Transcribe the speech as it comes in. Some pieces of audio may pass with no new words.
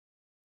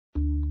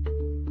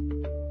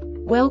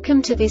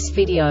Welcome to this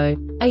video.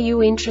 Are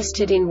you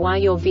interested in why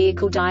your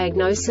vehicle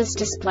diagnosis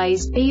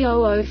displays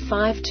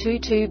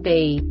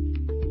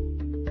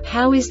B0052-2B?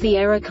 How is the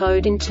error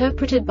code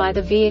interpreted by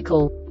the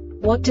vehicle?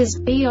 What does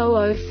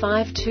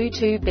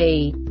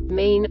B0052-2B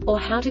mean, or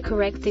how to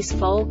correct this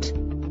fault?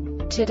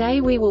 Today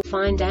we will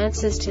find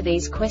answers to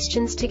these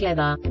questions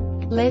together.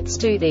 Let's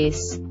do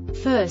this.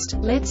 First,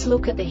 let's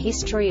look at the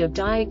history of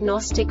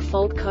diagnostic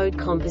fault code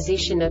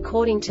composition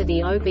according to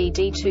the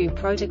OBD2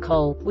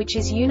 protocol, which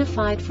is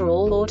unified for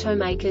all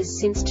automakers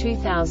since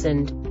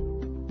 2000.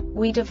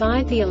 We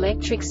divide the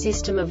electric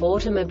system of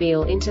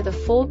automobile into the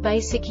four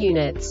basic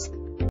units: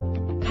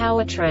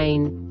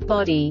 powertrain,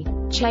 body,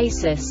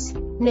 chassis,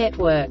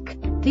 network.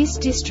 This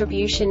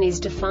distribution is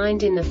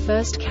defined in the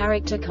first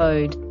character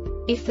code.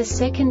 If the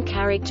second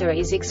character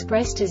is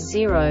expressed as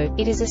 0,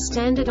 it is a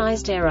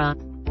standardized error.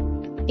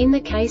 In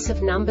the case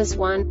of numbers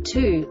 1,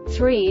 2,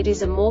 3, it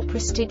is a more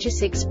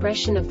prestigious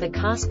expression of the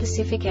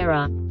car-specific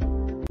error.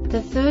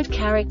 The third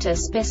character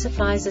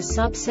specifies a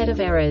subset of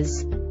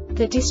errors.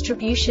 The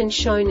distribution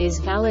shown is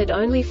valid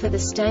only for the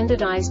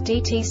standardized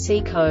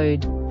DTC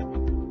code.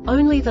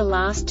 Only the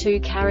last two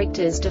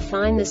characters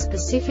define the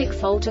specific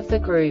fault of the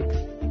group.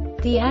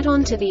 The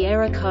add-on to the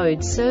error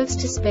code serves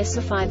to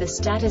specify the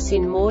status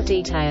in more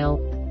detail.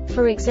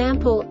 For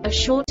example, a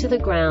short to the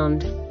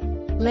ground.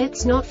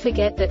 Let's not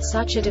forget that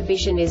such a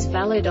division is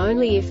valid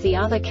only if the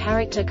other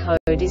character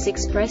code is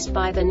expressed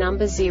by the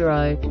number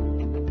 0.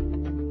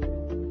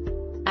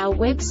 Our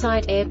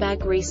website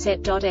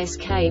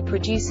airbagreset.sk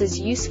produces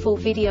useful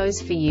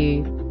videos for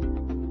you.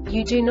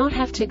 You do not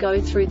have to go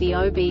through the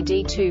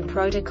OBD2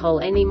 protocol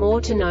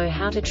anymore to know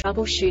how to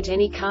troubleshoot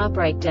any car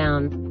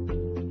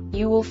breakdown.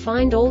 You will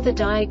find all the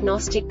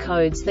diagnostic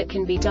codes that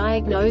can be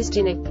diagnosed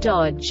in a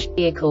Dodge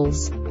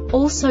vehicles.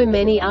 Also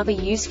many other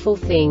useful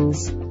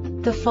things.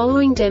 The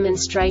following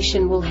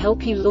demonstration will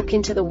help you look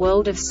into the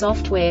world of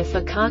software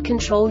for car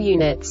control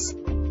units.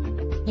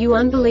 You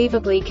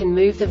unbelievably can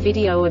move the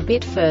video a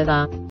bit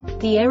further.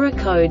 The error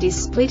code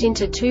is split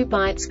into 2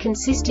 bytes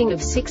consisting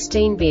of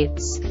 16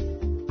 bits.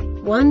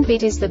 1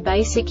 bit is the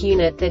basic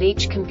unit that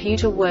each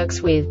computer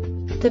works with.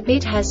 The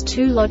bit has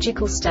 2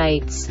 logical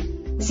states: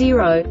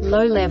 0,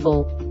 low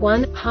level,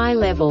 1, high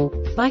level.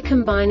 By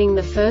combining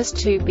the first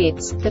 2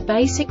 bits, the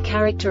basic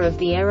character of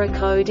the error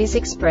code is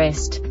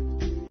expressed.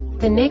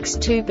 The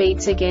next 2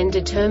 beats again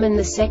determine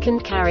the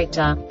second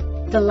character.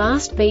 The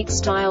last beat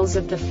styles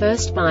of the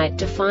first byte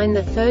define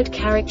the third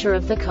character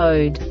of the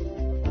code.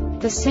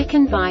 The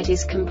second byte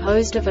is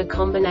composed of a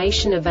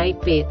combination of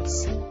 8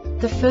 bits.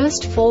 The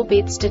first 4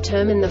 bits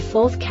determine the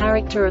fourth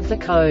character of the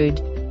code.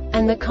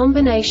 And the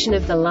combination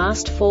of the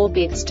last 4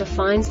 bits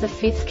defines the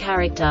fifth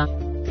character.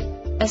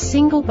 A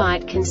single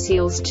byte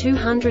conceals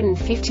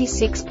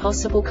 256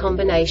 possible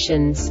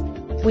combinations.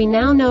 We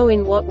now know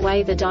in what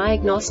way the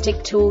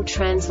diagnostic tool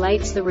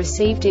translates the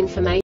received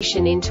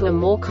information into a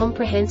more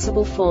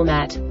comprehensible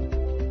format.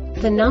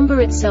 The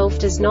number itself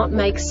does not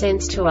make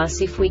sense to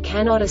us if we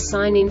cannot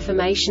assign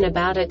information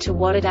about it to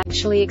what it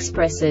actually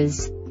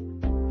expresses.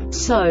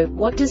 So,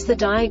 what does the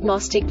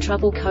diagnostic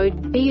trouble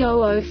code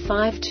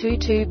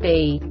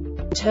B0052-2B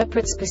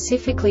interpret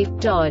specifically for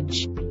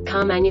Dodge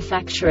car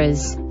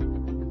manufacturers?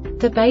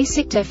 The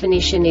basic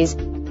definition is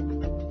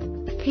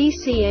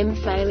PCM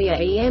failure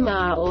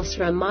EMR or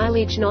s.r.o.the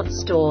mileage not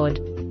stored.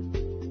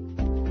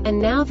 And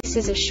now this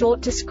is a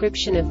short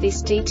description of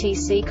this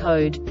DTC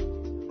code.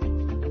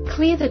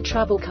 Clear the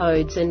trouble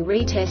codes and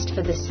retest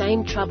for the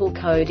same trouble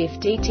code if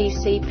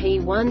DTC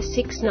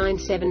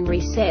P1697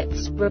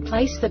 resets,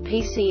 replace the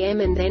PCM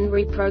and then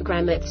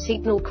reprogram it.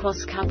 Signal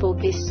cross-coupled.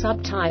 This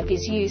subtype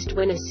is used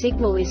when a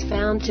signal is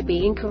found to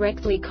be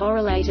incorrectly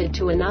correlated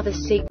to another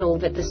signal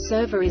that the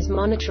server is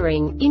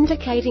monitoring,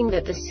 indicating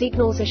that the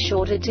signals are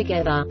shorted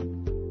together.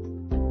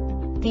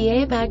 The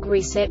Airbag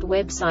Reset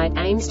website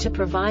aims to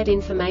provide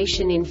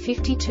information in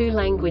 52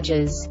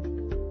 languages.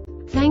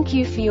 Thank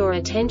you for your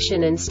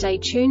attention and stay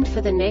tuned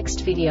for the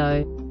next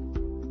video.